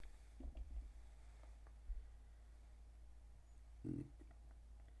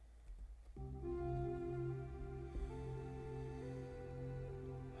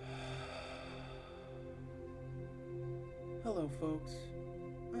Hello, folks.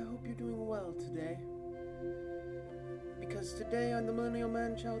 I hope you're doing well today. Because today on the Millennial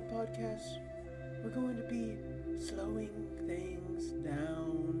Man Child podcast, we're going to be slowing things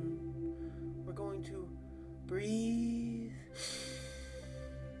down. We're going to breathe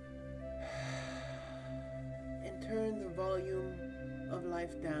and turn the volume of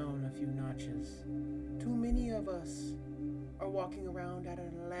life down a few notches. Too many of us are walking around at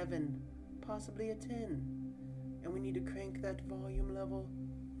an 11, possibly a 10. And we need to crank that volume level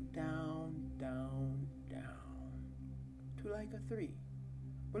down to like a 3.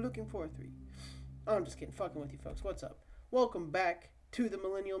 We're looking for a 3. Oh, I'm just kidding. Fucking with you folks. What's up? Welcome back to the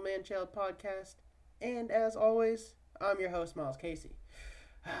Millennial Man Child podcast. And as always, I'm your host, Miles Casey.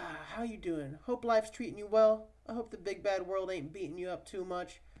 How you doing? Hope life's treating you well. I hope the big bad world ain't beating you up too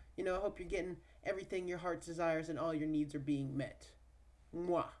much. I hope you're getting everything your heart desires and all your needs are being met.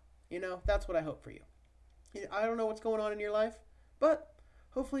 Mwah. That's what I hope for you. I don't know what's going on in your life, but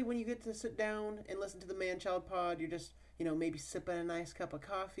hopefully when you get to sit down and listen to the Man Child Pod, you're just, maybe sipping a nice cup of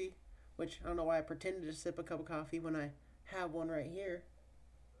coffee, which I don't know why I pretended to sip a cup of coffee when I have one right here.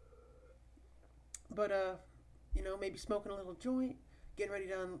 But, maybe smoking a little joint, getting ready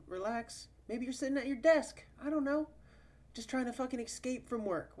to relax. Maybe you're sitting at your desk. I don't know. Just trying to fucking escape from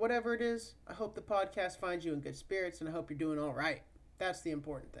work. Whatever it is, I hope the podcast finds you in good spirits, and I hope you're doing all right. That's the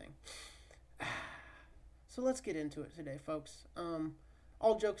important thing. So let's get into it today, folks.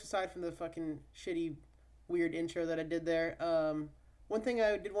 All jokes aside from the fucking shitty, weird intro that I did there, one thing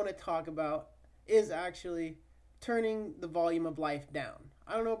I did want to talk about is actually turning the volume of life down.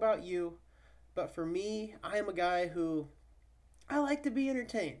 I don't know about you, but for me, I am a guy who, I like to be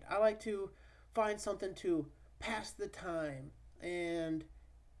entertained. I like to find something to pass the time, and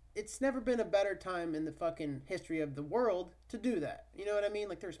it's never been a better time in the fucking history of the world to do that. You know what I mean?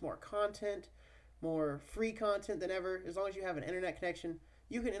 Like, there's more content, more free content than ever. As long as you have an internet connection,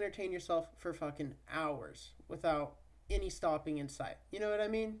 you can entertain yourself for fucking hours without any stopping in sight. You know what I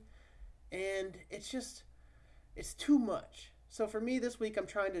mean? And it's too much. So for me this week, I'm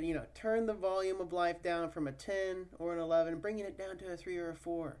trying to, turn the volume of life down from a 10 or an 11, bringing it down to a 3 or a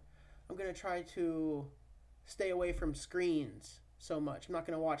 4. I'm going to try to stay away from screens so much. I'm not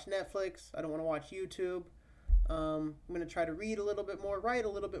going to watch Netflix. I don't want to watch YouTube. I'm going to try to read a little bit more, write a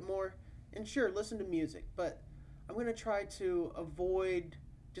little bit more, and sure, listen to music, but I'm going to try to avoid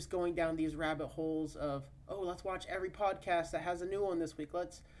just going down these rabbit holes of, let's watch every podcast that has a new one this week.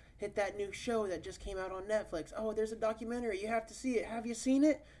 Let's hit that new show that just came out on Netflix. Oh, there's a documentary. You have to see it. Have you seen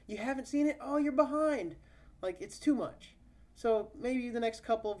it? You haven't seen it? Oh, you're behind. Like, it's too much. So maybe the next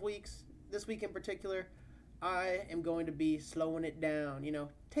couple of weeks, this week in particular, I am going to be slowing it down,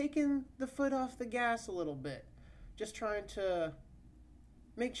 taking the foot off the gas a little bit. Just trying to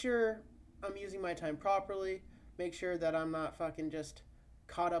make sure I'm using my time properly, make sure that I'm not fucking just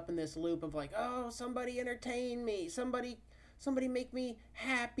caught up in this loop of like, somebody entertain me, somebody make me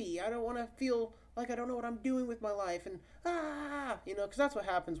happy. I don't want to feel like I don't know what I'm doing with my life, and because that's what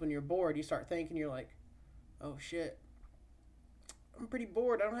happens when you're bored. You start thinking, you're like, oh shit, I'm pretty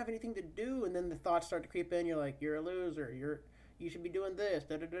bored, I don't have anything to do, and then the thoughts start to creep in. You're like, you're a loser, you should be doing this,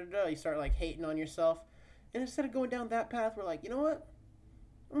 You start like hating on yourself, and instead of going down that path, we're like, you know what?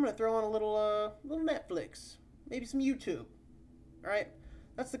 I'm going to throw on a little Netflix, maybe some YouTube, right?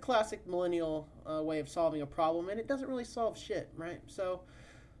 That's the classic millennial way of solving a problem, and it doesn't really solve shit, right? So,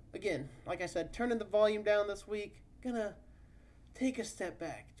 again, like I said, turning the volume down this week, gonna take a step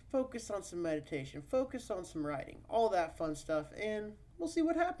back, focus on some meditation, focus on some writing, all that fun stuff, and we'll see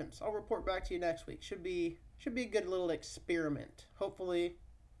what happens. I'll report back to you next week. Should be a good little experiment. Hopefully,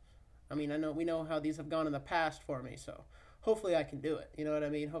 we know how these have gone in the past for me, so hopefully I can do it. You know what I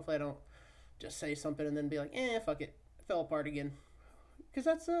mean? Hopefully I don't just say something and then be like, fuck it, it fell apart again. Because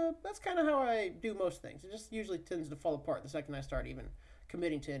that's kind of how I do most things. It just usually tends to fall apart the second I start even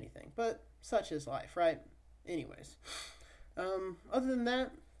committing to anything. But such is life, right? Anyways. Other than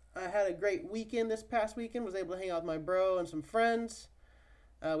that, I had a great weekend this past weekend. Was able to hang out with my bro and some friends.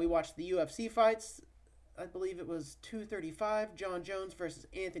 We watched the UFC fights. I believe it was 235, John Jones versus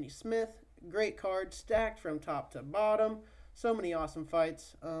Anthony Smith. Great card, stacked from top to bottom. So many awesome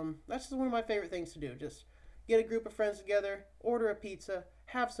fights. That's just one of my favorite things to do. Just get a group of friends together, order a pizza,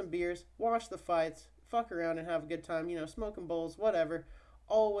 have some beers, watch the fights, fuck around and have a good time, smoking bowls, whatever.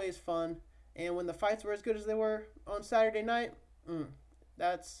 Always fun. And when the fights were as good as they were on Saturday night,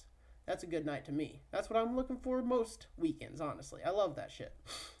 that's a good night to me. That's what I'm looking for most weekends, honestly. I love that shit.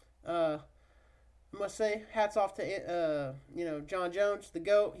 I must say, hats off to, John Jones, the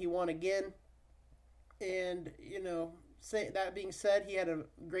GOAT. He won again. And, that being said, he had a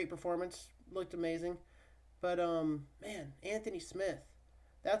great performance. Looked amazing. But man, Anthony Smith,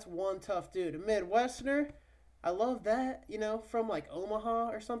 that's one tough dude. A Midwesterner, I love that. From like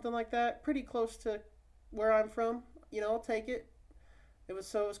Omaha or something like that, pretty close to where I'm from. I'll take it. It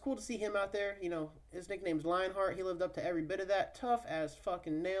was cool to see him out there. His nickname's Lionheart. He lived up to every bit of that. Tough as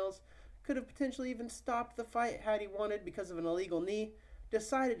fucking nails. Could have potentially even stopped the fight had he wanted because of an illegal knee.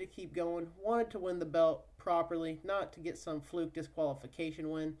 Decided to keep going. Wanted to win the belt properly, not to get some fluke disqualification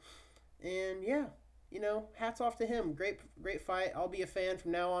win. And yeah, hats off to him. Great fight. I'll be a fan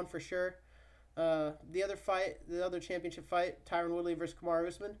from now on for sure. The other championship fight, Tyron Woodley versus Kamaru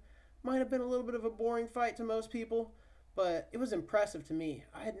Usman, might have been a little bit of a boring fight to most people, but it was impressive to me.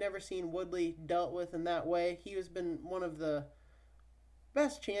 I had never seen Woodley dealt with in that way. He has been one of the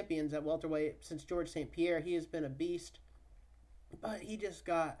best champions at welterweight since George St. Pierre. He has been a beast, but he just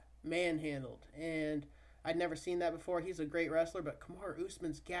got manhandled, and I'd never seen that before. He's a great wrestler, but Kamaru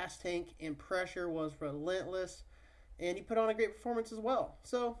Usman's gas tank and pressure was relentless, and he put on a great performance as well.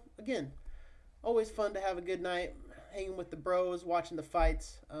 So, again, always fun to have a good night, hanging with the bros, watching the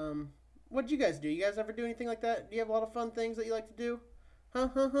fights. What did you guys do? You guys ever do anything like that? Do you have a lot of fun things that you like to do? Huh?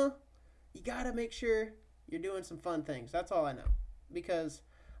 You gotta make sure you're doing some fun things. That's all I know. Because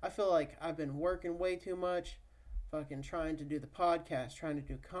I feel like I've been working way too much, fucking trying to do the podcast, trying to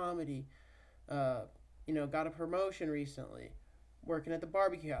do comedy, got a promotion recently, working at the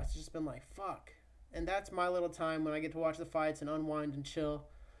barbecue house. It's just been like, fuck. And that's my little time when I get to watch the fights and unwind and chill.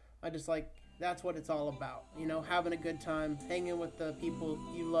 That's what it's all about. Having a good time, hanging with the people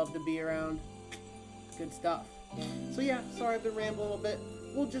you love to be around. Good stuff. So yeah, sorry I've been rambling a little bit.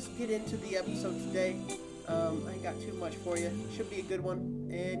 We'll just get into the episode today. I ain't got too much for you. Should be a good one.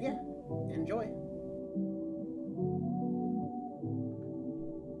 And yeah, enjoy.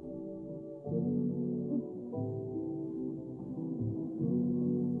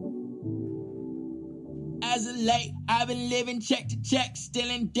 As of late, I've been living check to check, still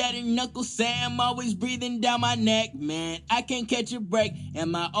in debt and Uncle Sam always breathing down my neck. Man, I can't catch a break,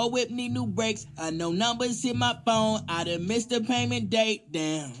 and my old whip need new brakes. I know numbers hit my phone, I done missed the payment date.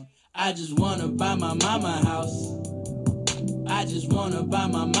 Damn, I just wanna buy my mama a house. I just wanna buy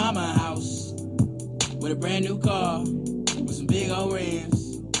my mama a house with a brand new car, with some big old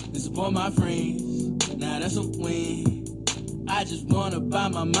rims, and support my friends. Now that's a win. I just wanna buy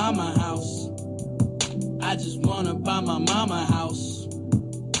my mama a house. I just wanna buy my mama a house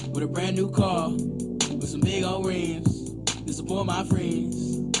with a brand new car, with some big old rims, to support my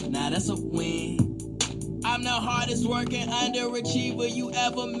friends. Now that's a win. I'm the hardest working underachiever you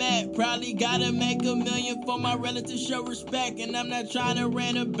ever met. Probably gotta make $1 million for my relatives show respect. And I'm not trying to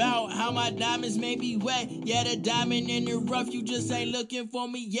rant about how my diamonds may be wet. Yeah, the diamond in the rough, you just ain't looking for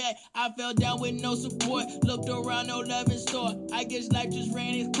me yet. I fell down with no support, looked around, no love in store. I guess life just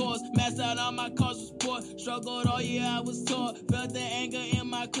ran its course, maxed out all my cause was poor. Struggled all year, I was taught, felt the anger in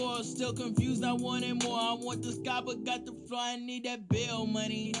my core. Still confused, I wanted more. I want the sky, but got the floor. I need that bill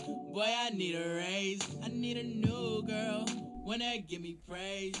money. Boy, I need a raise. I need a new girl. When they give me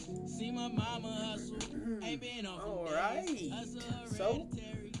praise. See my mama hustle. Ain't been on Alright. So,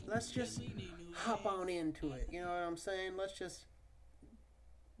 let's just hop on into it. You know what I'm saying? Let's just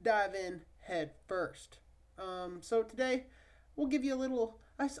dive in head first. So today, we'll give you a little...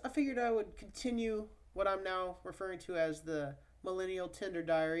 I figured I would continue what I'm now referring to as the Millennial Tinder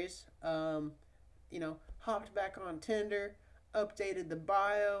Diaries. Hopped back on Tinder, updated the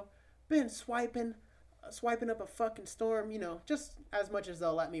bio, been swiping up a fucking storm, just as much as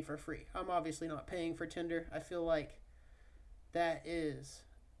they'll let me for free. I'm obviously not paying for Tinder. I feel like that is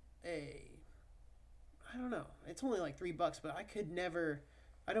I don't know. It's only like $3, but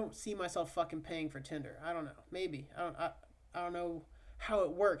I don't see myself fucking paying for Tinder. I don't know. Maybe. I don't know how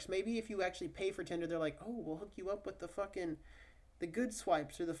it works. Maybe if you actually pay for Tinder, they're like, oh, we'll hook you up with the good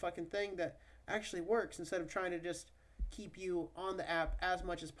swipes or the fucking thing that actually works instead of trying to just keep you on the app as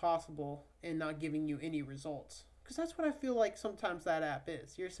much as possible and not giving you any results. Because that's what I feel like sometimes that app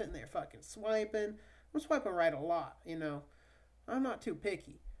is. You're sitting there fucking swiping. I'm swiping right a lot, I'm not too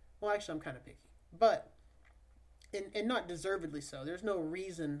picky. Well, actually, I'm kind of picky. But, and not deservedly so. There's no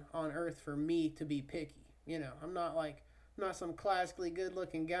reason on earth for me to be picky. I'm not some classically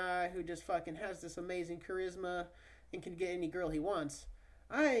good-looking guy who just fucking has this amazing charisma and can get any girl he wants.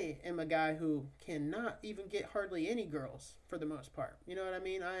 I am a guy who cannot even get hardly any girls for the most part. You know what I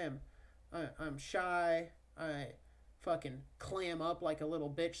mean? I'm shy. I fucking clam up like a little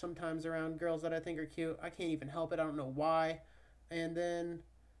bitch sometimes around girls that I think are cute. I can't even help it. I don't know why. And then,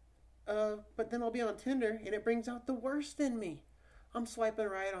 but then I'll be on Tinder and it brings out the worst in me. I'm swiping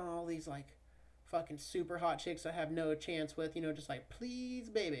right on all these like fucking super hot chicks I have no chance with. Just like, please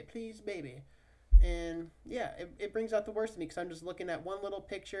baby, please baby. And yeah, it brings out the worst of me because I'm just looking at one little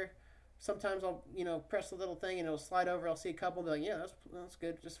picture. Sometimes I'll, press a little thing and it'll slide over. I'll see a couple and be like, yeah, that's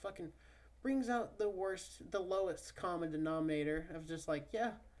good. Just fucking brings out the worst, the lowest common denominator of just like,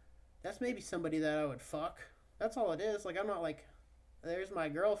 yeah, that's maybe somebody that I would fuck. That's all it is. Like, I'm not like, there's my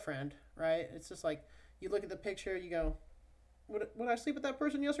girlfriend, right? It's just like, you look at the picture, you go, would I sleep with that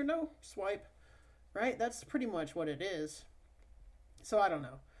person, yes or no? Swipe, right? That's pretty much what it is. So I don't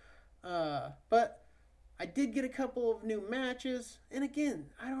know. But I did get a couple of new matches. And again,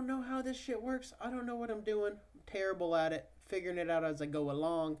 I don't know how this shit works. I don't know what I'm doing. I'm terrible at it, figuring it out as I go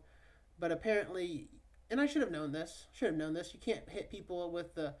along. But apparently, and I should have known this. You can't hit people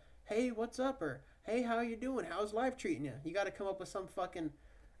with the, hey, what's up? Or, hey, how you doing? How's life treating you? You got to come up with some fucking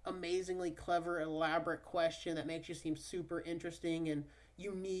amazingly clever, elaborate question that makes you seem super interesting and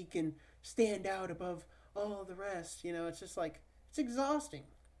unique and stand out above all the rest. It's just like, it's exhausting.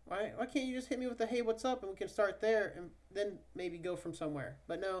 Why can't you just hit me with the, hey, what's up? And we can start there and then maybe go from somewhere.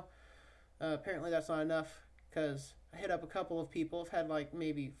 But no, apparently that's not enough because I hit up a couple of people. I've had like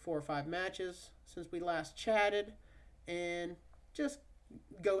maybe 4 or 5 matches since we last chatted and just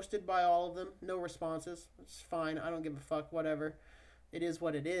ghosted by all of them. No responses. It's fine. I don't give a fuck. Whatever. It is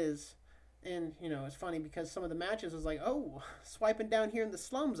what it is. And, it's funny because some of the matches was like, oh, swiping down here in the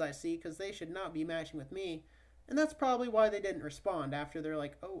slums I see because they should not be matching with me. And that's probably why they didn't respond after they're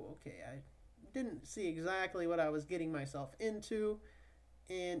like, oh, okay, I didn't see exactly what I was getting myself into.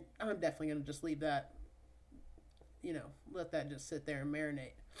 And I'm definitely going to just leave that, let that just sit there and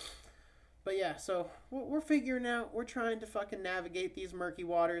marinate. But yeah, so we're figuring out, we're trying to fucking navigate these murky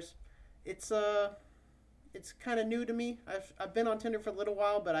waters. It's kind of new to me. I've been on Tinder for a little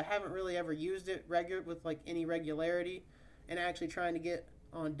while, but I haven't really ever used it with like any regularity and actually trying to get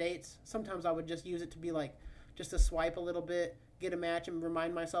on dates. Sometimes I would just use it to be like, just to swipe a little bit, get a match and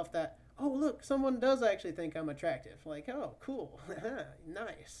remind myself that, oh, look, someone does actually think I'm attractive. Like, oh, cool.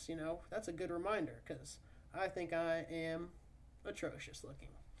 Nice. That's a good reminder because I think I am atrocious looking.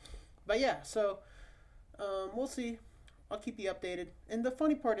 But yeah, so we'll see. I'll keep you updated. And the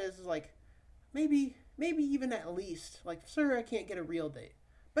funny part is like, maybe even at least, like, sir, I can't get a real date.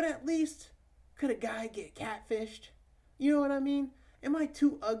 But at least, could a guy get catfished? You know what I mean? Am I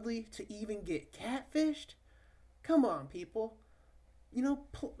too ugly to even get catfished? Come on, people.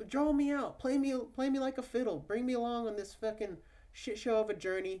 Draw me out. Play me like a fiddle. Bring me along on this fucking shit show of a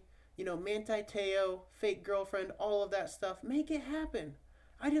journey. Manti Teo, fake girlfriend, all of that stuff. Make it happen.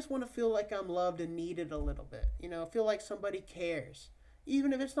 I just want to feel like I'm loved and needed a little bit. Feel like somebody cares.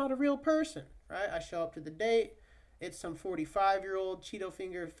 Even if it's not a real person, right? I show up to the date. It's some 45-year-old Cheeto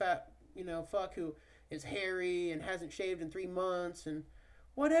finger fat, fuck who is hairy and hasn't shaved in 3 months and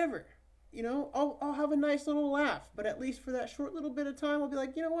whatever. I'll have a nice little laugh. But at least for that short little bit of time, I'll be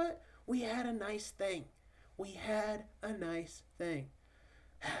like, you know what? We had a nice thing.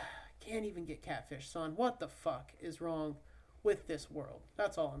 Can't even get catfish, son. What the fuck is wrong with this world?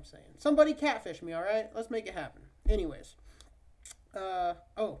 That's all I'm saying. Somebody catfish me, all right? Let's make it happen. Anyways.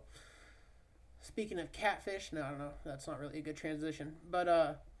 Speaking of catfish, no, I don't know. That's not really a good transition. But,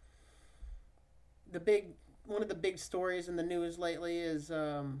 one of the big stories in the news lately is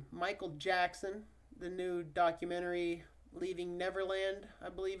Michael Jackson, the new documentary Leaving Neverland, I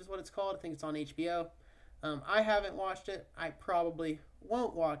believe is what it's called. I think it's on HBO. I haven't watched it. I probably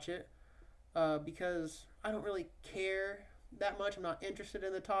won't watch it because I don't really care that much. I'm not interested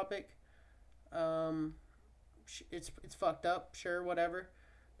in the topic. It's fucked up, sure, whatever.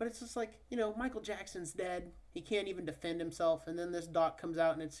 But it's just like, Michael Jackson's dead. He can't even defend himself. And then this doc comes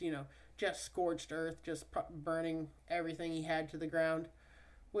out and it's, just scorched earth, just burning everything he had to the ground.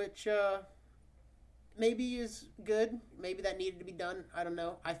 Which, maybe is good. Maybe that needed to be done. I don't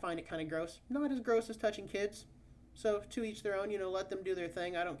know. I find it kind of gross. Not as gross as touching kids. So, to each their own, let them do their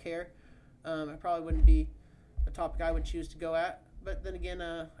thing. I don't care. It probably wouldn't be a topic I would choose to go at. But then again,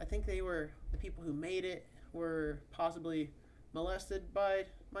 I think the people who made it were possibly molested by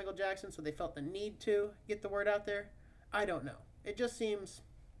Michael Jackson, so they felt the need to get the word out there. I don't know. It just seems,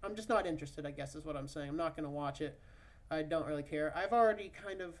 I'm just not interested, I guess is what I'm saying. I'm not going to watch it. I don't really care. I've already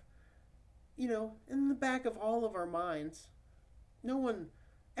kind of, in the back of all of our minds,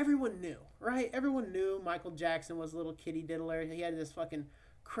 everyone knew, right? Everyone knew Michael Jackson was a little kitty diddler. He had this fucking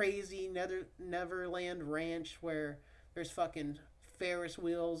crazy Neverland ranch where there's fucking Ferris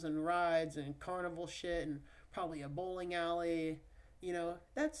wheels and rides and carnival shit and probably a bowling alley.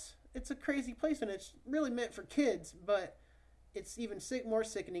 It's a crazy place and it's really meant for kids, but it's even more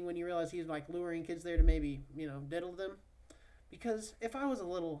sickening when you realize he's like luring kids there to maybe, diddle them. Because if I was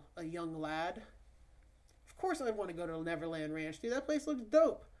a young lad, of course I'd want to go to Neverland Ranch, dude. That place looks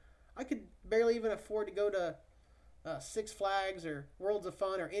dope. I could barely even afford to go to Six Flags or Worlds of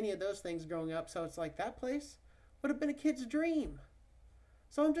Fun or any of those things growing up. So it's like that place would have been a kid's dream.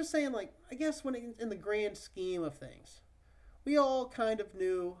 So I'm just saying, like, I guess in the grand scheme of things, we all kind of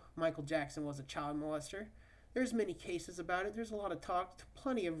knew Michael Jackson was a child molester. There's many cases about it. There's a lot of talk,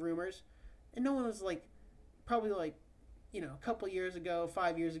 plenty of rumors, and no one was like, probably like, a couple years ago,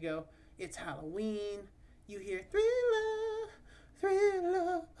 5 years ago, it's Halloween. You hear Thriller,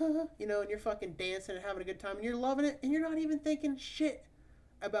 Thriller, and you're fucking dancing and having a good time, and you're loving it, and you're not even thinking shit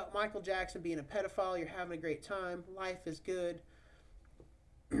about Michael Jackson being a pedophile. You're having a great time. Life is good.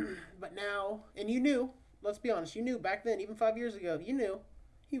 But now, and you knew, let's be honest, you knew back then, even 5 years ago, you knew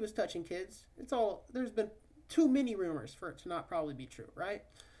he was touching kids. There's been too many rumors for it to not probably be true, right?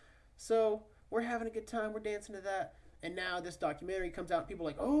 So we're having a good time. We're dancing to that. And now this documentary comes out and people are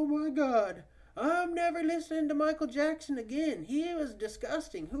like, oh my God, I'm never listening to Michael Jackson again. He was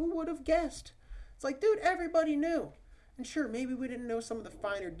disgusting. Who would have guessed? It's like, dude, everybody knew. And sure, maybe we didn't know some of the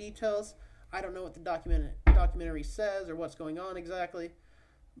finer details. I don't know what the documentary says or what's going on exactly.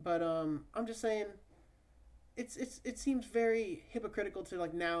 But I'm just saying, it seems very hypocritical to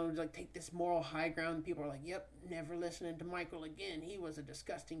like now like take this moral high ground. And people are like, yep, never listening to Michael again. He was a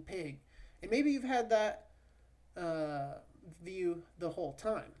disgusting pig. And maybe you've had that view the whole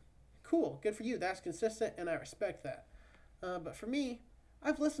time. Cool, good for you. That's consistent, and I respect that. But for me,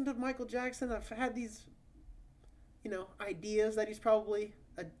 I've listened to Michael Jackson. I've had these, ideas that he's probably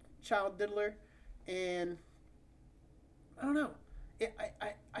a child diddler, and I don't know.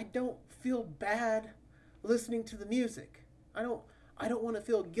 I don't feel bad listening to the music. I don't want to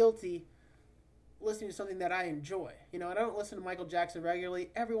feel guilty listening to something that I enjoy. And I don't listen to Michael Jackson regularly.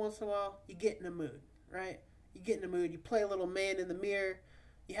 Every once in a while, you get in a mood, right? You get in a mood. You play a little Man in the Mirror.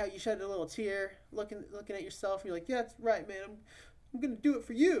 You shed a little tear, looking at yourself, and you're like, yeah, that's right, man. I'm gonna do it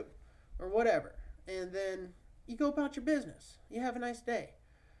for you, or whatever. And then you go about your business. You have a nice day.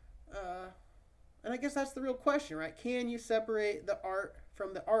 And I guess that's the real question, right? Can you separate the art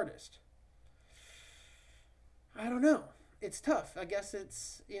from the artist? I don't know. It's tough. I guess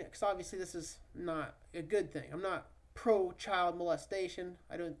it's, because obviously this is not a good thing. I'm not pro child molestation.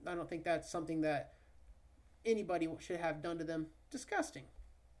 I don't think that's something that anybody should have done to them. Disgusting.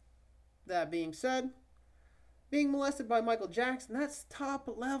 That being said, being molested by Michael Jackson, that's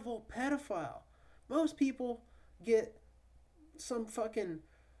top level pedophile. Most people get some fucking,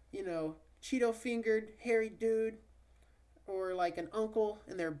 Cheeto fingered, hairy dude, or like an uncle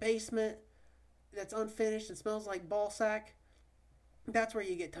in their basement that's unfinished and smells like ball sack. That's where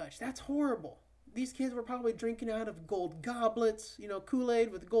you get touched. That's horrible. These kids were probably drinking out of gold goblets,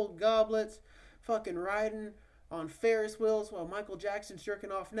 Kool-Aid with gold goblets, fucking riding on Ferris wheels while Michael Jackson's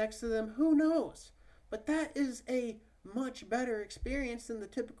jerking off next to them. Who knows? But that is a much better experience than the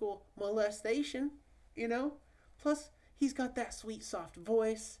typical molestation, Plus, he's got that sweet, soft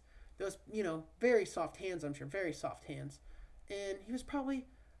voice. Those, very soft hands, I'm sure. Very soft hands. And he was probably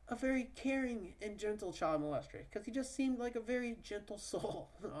a very caring and gentle child molester because he just seemed like a very gentle soul.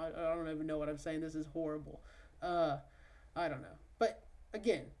 I don't even know what I'm saying. This is horrible. I don't know. But,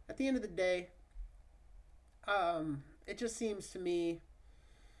 again, at the end of the day, it just seems to me,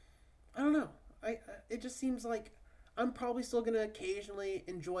 I don't know. It just seems like I'm probably still going to occasionally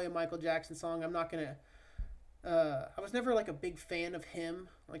enjoy a Michael Jackson song. I'm not going to, I was never like a big fan of him,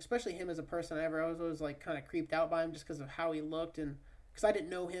 like especially him as a person. I was always like kind of creeped out by him just because of how he looked, and because I didn't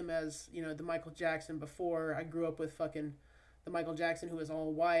know him as, the Michael Jackson before. I grew up with fucking the Michael Jackson who was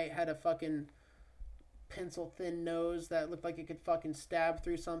all white, had a fucking pencil thin nose that looked like it could fucking stab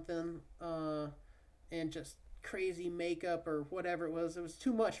through something, and just crazy makeup or whatever it was. It was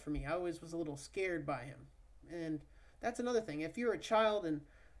too much for me. I always was a little scared by him. And that's another thing. If you're a child and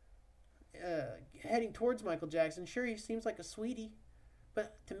heading towards Michael Jackson, sure, he seems like a sweetie,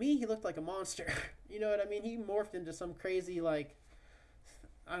 but to me, he looked like a monster. You know what I mean? He morphed into some crazy, like,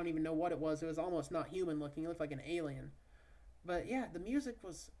 I don't even know what it was. It was almost not human looking. He looked like an alien. But yeah, the music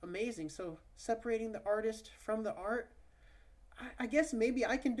was amazing. So separating the artist from the art, I guess maybe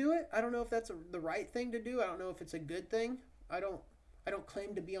I can do it. I don't know if that's the right thing to do. I don't know if it's a good thing. I don't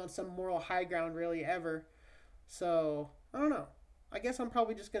claim to be on some moral high ground really ever. So I don't know. I guess I'm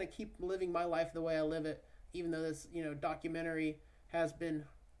probably just going to keep living my life the way I live it, even though this, documentary has been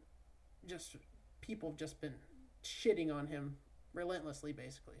people have just been shitting on him relentlessly,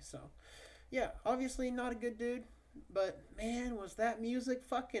 basically. So, yeah, obviously not a good dude, but man, was that music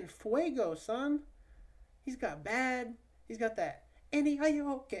fucking fuego, son. He's got that, Annie, are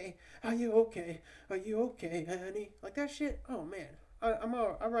you okay? Are you okay? Are you okay, Annie? Like that shit, oh man.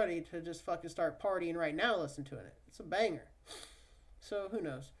 I'm ready to just fucking start partying right now listening to it. It's a banger. So, who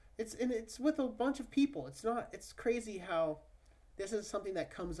knows? It's with a bunch of people. It's crazy how this is something that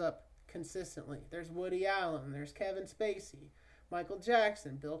comes up consistently. There's Woody Allen, there's Kevin Spacey, Michael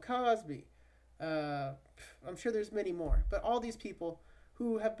Jackson, Bill Cosby. I'm sure there's many more, but all these people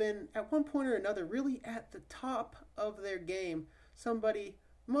who have been at one point or another really at the top of their game, somebody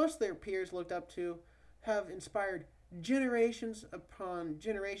most of their peers looked up to, have inspired generations upon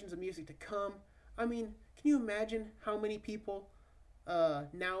generations of music to come. I mean, can you imagine how many people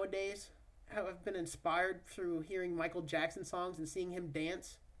nowadays have been inspired through hearing Michael Jackson songs and seeing him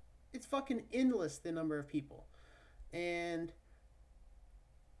dance? It's fucking endless, the number of people. And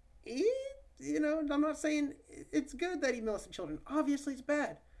I'm not saying it's good that he molested children. Obviously, it's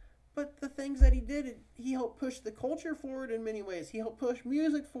bad. But the things that he did, he helped push the culture forward in many ways. He helped push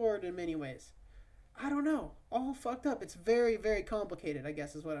music forward in many ways. I don't know. All fucked up. It's very, very complicated, I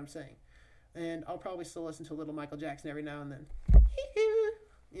guess is what I'm saying. And I'll probably still listen to a little Michael Jackson every now and then.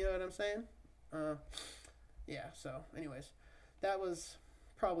 You know what I'm saying? Yeah, so anyways. That was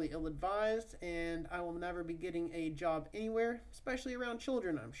probably ill-advised, and I will never be getting a job anywhere, especially around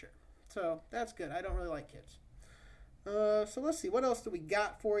children, I'm sure. So that's good. I don't really like kids. So let's see. What else do we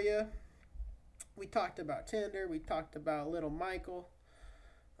got for you? We talked about Tinder. We talked about little Michael.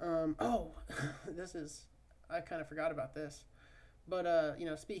 I kind of forgot about this. But,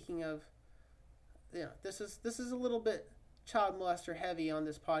 speaking of, this is a little bit child molester heavy on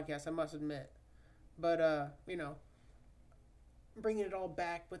this podcast, I must admit. But, bringing it all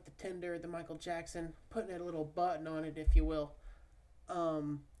back with the Tinder, the Michael Jackson, putting a little button on it, if you will.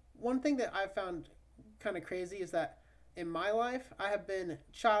 One thing that I found kind of crazy is that in my life, I have been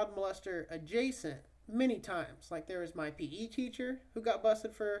child molester adjacent many times. Like, there was my PE teacher who got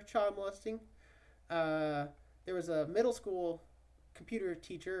busted for child molesting. There was a middle school computer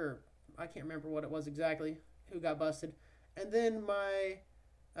teacher, or I can't remember what it was exactly, who got busted. And then my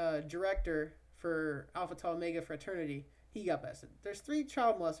director for Alpha Tau Omega fraternity, he got busted. There's 3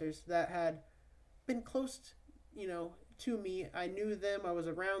 child molesters that had been close, to me. I knew them. I was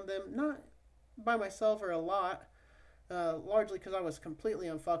around them. Not by myself or a lot. Largely because I was completely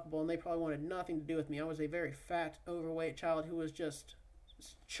unfuckable and they probably wanted nothing to do with me. I was a very fat, overweight child who was just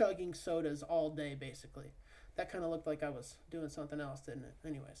chugging sodas all day, basically. That kind of looked like I was doing something else, didn't it?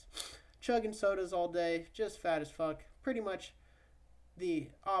 Anyways, chugging sodas all day, just fat as fuck. Pretty much the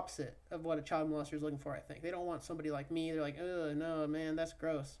opposite of what a child molester is looking for, I think. They don't want somebody like me. They're like, ugh, no, man, that's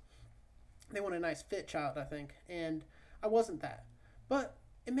gross. They want a nice, fit child, I think. And I wasn't that. But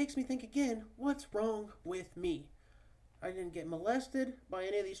it makes me think again, what's wrong with me? I didn't get molested by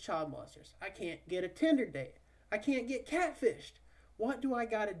any of these child molesters. I can't get a Tinder date. I can't get catfished. What do I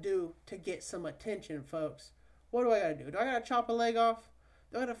gotta do to get some attention, folks? What do I gotta do? Do I gotta chop a leg off?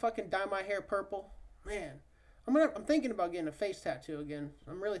 Do I gotta fucking dye my hair purple? Man, I'm thinking about getting a face tattoo again.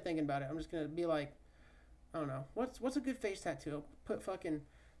 I'm really thinking about it. I'm just gonna be like, I don't know. What's a good face tattoo? I'll put fucking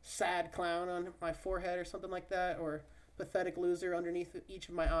sad clown on my forehead or something like that, or pathetic loser underneath each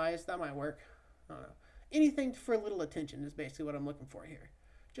of my eyes. That might work. I don't know. Anything for a little attention is basically what I'm looking for here.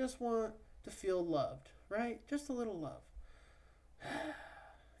 Just want to feel loved, right? Just a little love.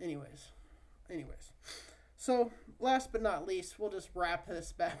 Anyways. So, last but not least, we'll just wrap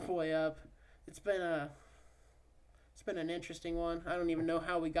this bad boy up. It's been an interesting one. I don't even know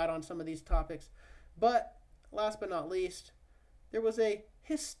how we got on some of these topics. But, last but not least, there was a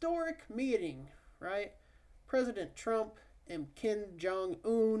historic meeting, right? President Trump and Kim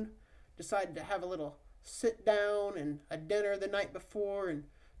Jong-un decided to have a little sit down and a dinner the night before and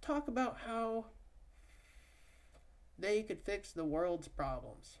talk about how they could fix the world's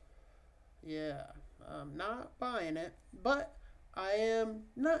problems. Yeah, I'm not buying it, but I am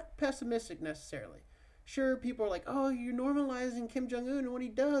not pessimistic necessarily. Sure, people are like, oh, you're normalizing Kim Jong-un and what he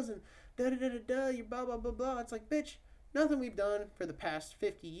does and da-da-da-da-da, you're blah, blah, blah, blah. It's like, bitch, nothing we've done for the past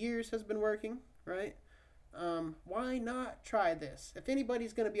 50 years has been working, right? Why not try this? If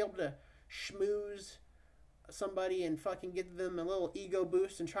anybody's going to be able to schmooze somebody and fucking give them a little ego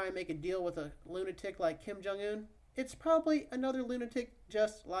boost and try and make a deal with a lunatic like Kim Jong-un, it's probably another lunatic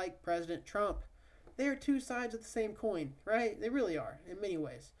just like President Trump. They're 2 sides of the same coin, right? They really are, in many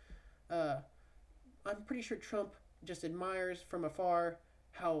ways. I'm pretty sure Trump just admires from afar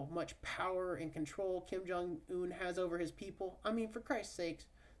how much power and control Kim Jong-un has over his people. I mean, for Christ's sakes,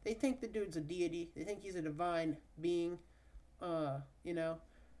 they think the dude's a deity. They think he's a divine being, And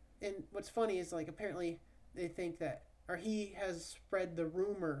what's funny is, like, apparently they think that, or he has spread the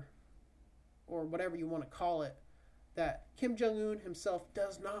rumor, or whatever you want to call it, that Kim Jong-un himself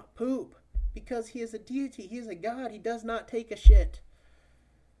does not poop because he is a deity. He is a god. He does not take a shit.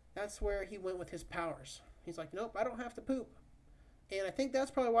 That's where he went with his powers. He's like, nope, I don't have to poop. And I think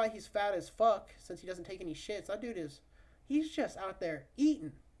that's probably why he's fat as fuck, since he doesn't take any shits. That dude he's just out there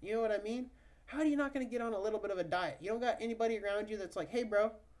eating. You know what I mean? How are you not going to get on a little bit of a diet? You don't got anybody around you that's like, hey,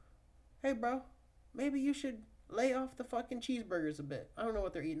 bro, maybe you should lay off the fucking cheeseburgers a bit. I don't know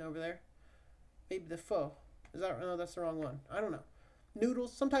what they're eating over there. Maybe the pho. No, that's the wrong one. I don't know.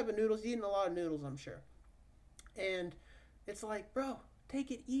 Noodles, some type of noodles. He's eating a lot of noodles, I'm sure. And it's like, bro, take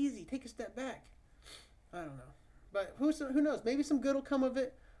it easy. Take a step back. I don't know. But who knows? Maybe some good will come of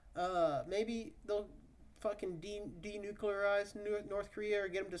it. Maybe they'll fucking denuclearize North Korea or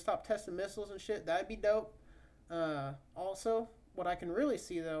get them to stop testing missiles and shit. That'd be dope. Also, what I can really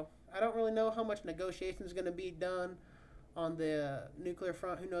see, though, I don't really know how much negotiation is going to be done on the nuclear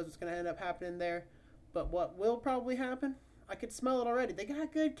front. Who knows what's going to end up happening there. But what will probably happen, I could smell it already. They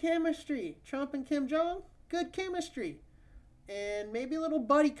got good chemistry. Trump and Kim Jong, good chemistry. And maybe a little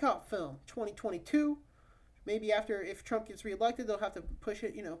buddy cop film, 2022. Maybe if Trump gets reelected, they'll have to push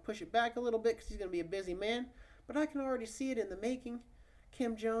it back a little bit because he's going to be a busy man. But I can already see it in the making.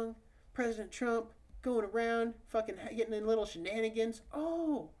 Kim Jong, President Trump, going around, fucking getting in little shenanigans.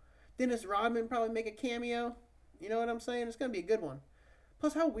 Oh, Dennis Rodman probably make a cameo. You know what I'm saying? It's going to be a good one.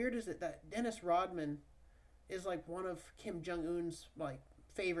 Plus, how weird is it that Dennis Rodman is like one of Kim Jong-un's like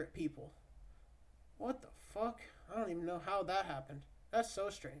favorite people? What the fuck? I don't even know how that happened. That's so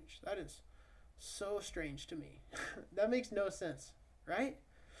strange. That is so strange to me. That makes no sense, right?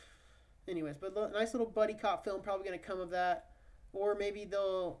 Anyways, but nice little buddy cop film probably going to come of that. Or maybe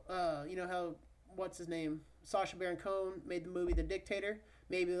they'll, you know how, what's his name? Sacha Baron Cohen made the movie The Dictator.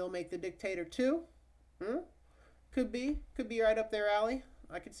 Maybe they'll make The Dictator 2. Could be right up their alley.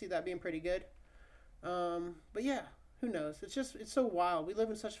 I could see that being pretty good. But yeah, who knows? It's so wild. We live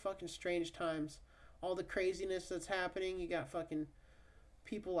in such fucking strange times. All the craziness that's happening. You got fucking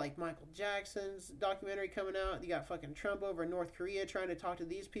people like Michael Jackson's documentary coming out. You got fucking Trump over in North Korea trying to talk to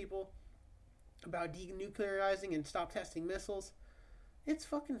these people about denuclearizing and stop testing missiles. It's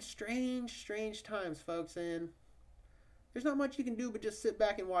fucking strange times, folks, and there's not much you can do but just sit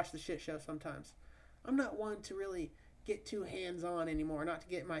back and watch the shit show sometimes. I'm not one to really get too hands-on anymore, not to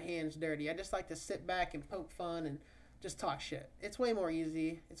get my hands dirty. I just like to sit back and poke fun and just talk shit. It's way more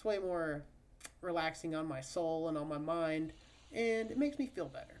easy. It's way more relaxing on my soul and on my mind, and it makes me feel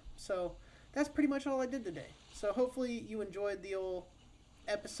better. So that's pretty much all I did today. So hopefully you enjoyed the old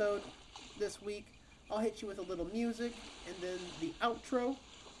episode this week. I'll hit you with a little music and then the outro.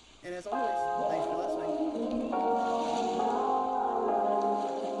 And as always, thanks for listening.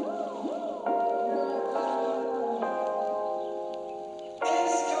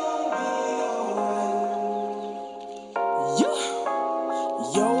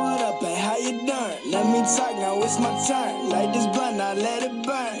 Yo, what up, and how you doing? Let me talk, now it's my turn. Light this blunt, now let it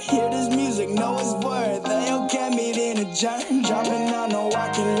burn. Hear this music, know it's word. They don't get me in a journey. Dropping out, know I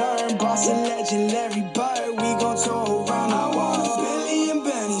can learn. Boss and legendary bird. We gon' tour around. I want a Billy and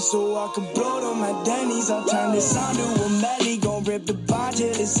Benny, so I can blow to my Denny's. I'll turn this sound to a melody. Gon' rip the bar till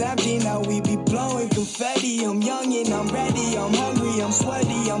it's empty. Now we be blowing confetti. I'm young and I'm ready. I'm hungry, I'm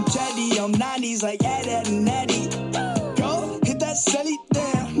sweaty, I'm jetty. I'm 90s like Ed and Eddie. Go, hit that celly,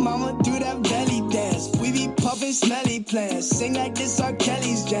 damn. Mama do that belly dance. We be puffin' smelly plans. Sing like this R.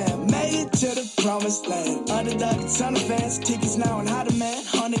 Kelly's jam. Made it to the promised land. Underdog, a ton of fans. Tickets now on how to man.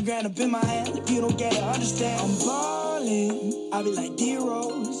 100 grand up in my hand. If you don't get it, understand. I'm ballin'. I be like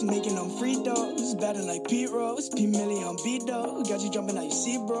D-Rose. Making them free throws. Batting like Pete Rose. P Millie on B-Dough. Got you jumping out you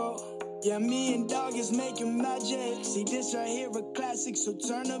see, bro. Yeah, me and dog is making magic. See this right here a classic. So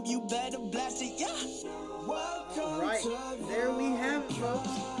turn up, you better blast it. Yeah. Alright, there we have it, folks.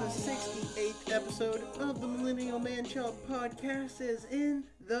 The 68th episode of the Millennial Man Child Podcast is in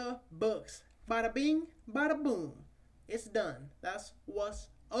the books. Bada bing, bada boom. It's done. That's what's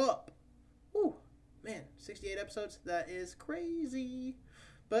up. Whew, man, 68 episodes. That is crazy.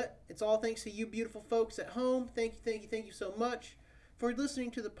 But it's all thanks to you beautiful folks at home. Thank you so much for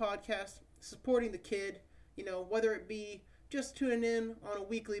listening to the podcast, supporting the kid. You know, whether it be just tuning in on a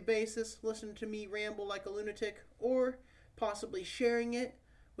weekly basis, listening to me ramble like a lunatic, or possibly sharing it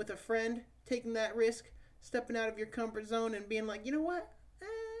with a friend, taking that risk, stepping out of your comfort zone and being like, you know what?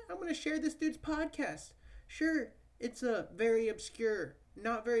 I'm going to share this dude's podcast. Sure, it's very obscure,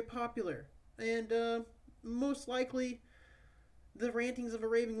 not very popular, and most likely the rantings of a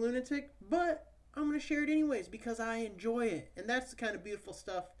raving lunatic, but I'm going to share it anyways because I enjoy it. And that's the kind of beautiful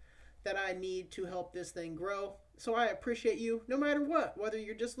stuff that I need to help this thing grow. So I appreciate you no matter what, whether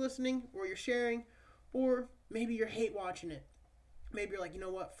you're just listening or you're sharing, or maybe you're hate watching it. Maybe you're like, you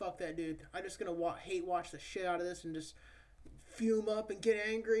know what, fuck that dude. I'm just going to hate watch the shit out of this and just fume up and get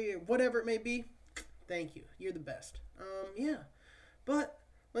angry or whatever it may be. Thank you. You're the best. Yeah. But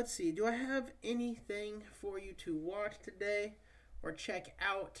let's see. Do I have anything for you to watch today or check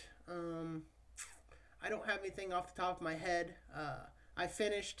out? I don't have anything off the top of my head. I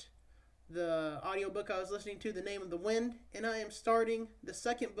finished the audiobook I was listening to, The Name of the Wind, and I am starting the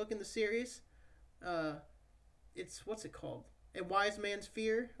second book in the series. What's it called? A Wise Man's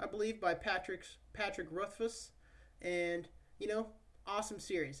Fear, I believe, by Patrick Rothfuss. And, awesome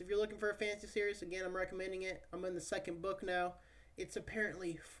series. If you're looking for a fantasy series, again, I'm recommending it. I'm in the second book now. It's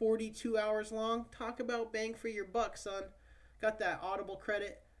apparently 42 hours long. Talk about bang for your buck, son. Got that Audible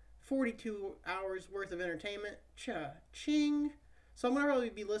credit. 42 hours worth of entertainment. Cha-ching. So I'm going to probably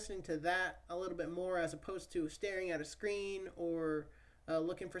be listening to that a little bit more as opposed to staring at a screen or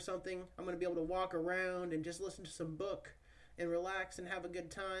looking for something. I'm going to be able to walk around and just listen to some book and relax and have a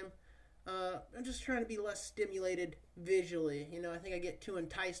good time. I'm just trying to be less stimulated visually. I think I get too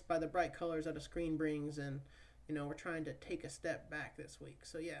enticed by the bright colors that a screen brings, and we're trying to take a step back this week.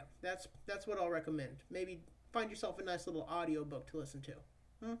 So yeah, that's what I'll recommend. Maybe find yourself a nice little audio book to listen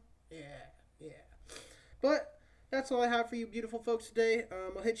to. Yeah. But that's all I have for you beautiful folks today.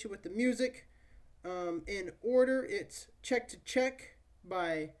 I'll hit you with the music. In order, it's Check to Check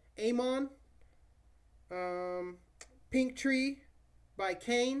by Amon. Pink Tree by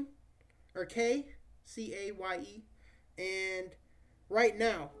Kane, or K, C-A-Y-E. And Right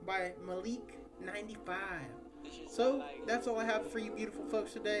Now by Malik 95. So, that's all I have for you beautiful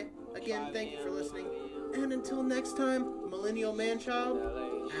folks today. Again, thank you for listening. And until next time, Millennial Manchild,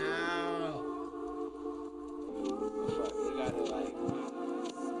 out.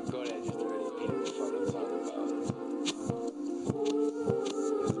 Go there just to really be what I'm talking about.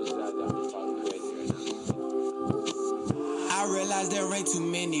 I realize there ain't too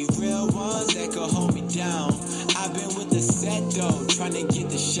many real ones that could hold me down. I've been with the set though, trying to get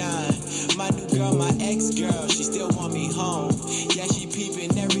the shine. My new girl, my ex-girl, she still want me home. Yeah, she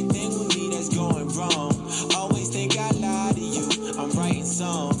peeping everything with me that's going wrong. Always think I lie to you, I'm writing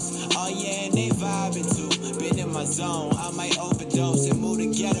songs. Oh yeah, and they vibing too, been in my zone. I might overdose and move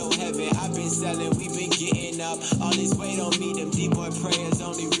to ghetto heaven. I've been selling, we've been getting up. All this weight on me, them D-boy prayers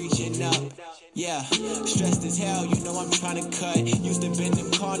only reaching up. Yeah, stressed as hell, I'm trying to cut. Used to bend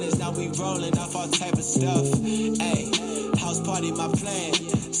them corners, now we rolling off all type of stuff. Ay, house party my plan.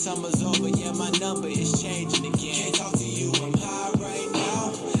 Summer's over, yeah, my number is changing again. Can't talk to you, I'm high right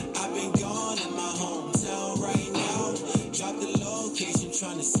now. I've been gone in my hometown right now. Drop the location,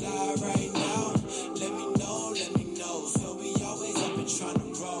 trying to slide right